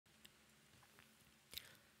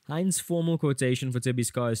Hein's formal quotation for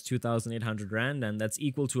Tibi's car is 2,800 Rand, and that's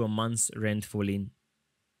equal to a month's rent for Lien.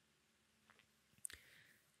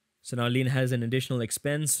 So now Lien has an additional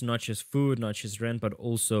expense, not just food, not just rent, but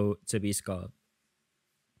also Tibi's car.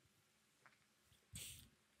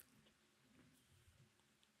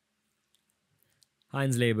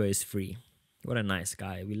 Hein's labor is free. What a nice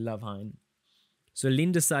guy. We love Hein. So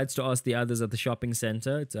Lien decides to ask the others at the shopping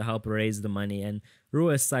center to help raise the money, and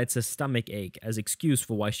Roos cites a stomach ache as excuse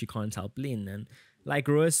for why she can't help Lien. And like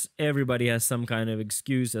Roos, everybody has some kind of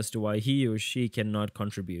excuse as to why he or she cannot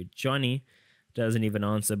contribute. Johnny doesn't even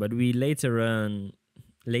answer, but we later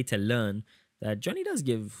learn that Johnny does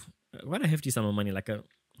give quite a hefty sum of money, like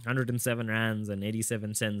 107 rands and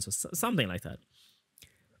 87 cents or something like that.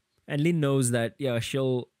 And Lien knows that, yeah,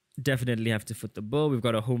 she'll definitely have to foot the bill. We've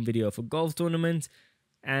got a home video of a golf tournament.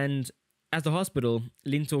 And at the hospital,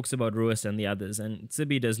 Lien talks about Roos and the others, and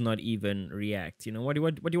Tibi does not even react. You know, what do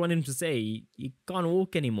you want him to say? He can't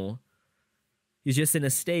walk anymore. He's just in a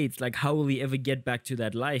state, like, how will he ever get back to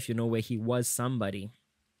that life, you know, where he was somebody?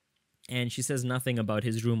 And she says nothing about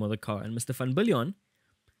his room or the car. And Mr. Van Billion,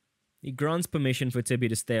 he grants permission for Tibi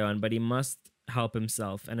to stay on, but he must help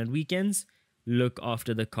himself. And at weekends, look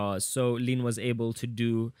after the cars. So Lien was able to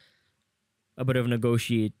do a bit of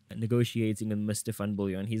negotiating with Mr. Van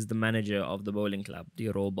Billion. He's the manager of the bowling club, the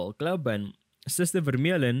Rolbal Club. And Sister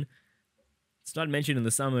Vermeulen, it's not mentioned in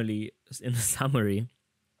the summary.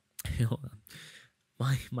 You know,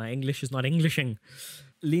 my English is not Englishing.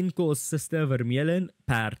 Lien calls Sister Vermeulen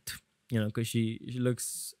Paard, you know, because she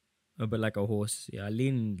looks a bit like a horse. Yeah,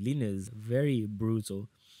 Lien is very brutal.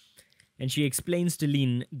 And she explains to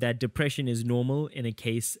Lien that depression is normal in a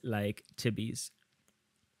case like Tibi's.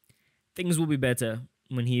 Things will be better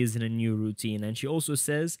when he is in a new routine. And she also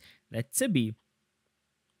says that Tibi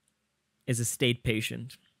is a state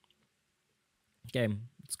patient. Okay,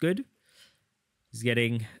 it's good. He's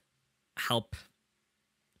getting help.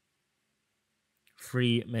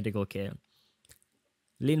 Free medical care.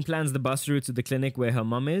 Lien plans the bus route to the clinic where her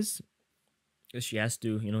mum is, because she has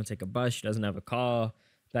to, you know, take a bus. She doesn't have a car.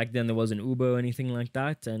 Back then there wasn't Uber or anything like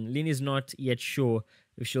that. And Lien is not yet sure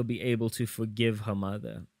if she'll be able to forgive her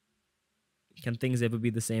mother. Can things ever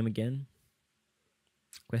be the same again?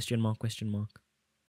 Question mark, question mark.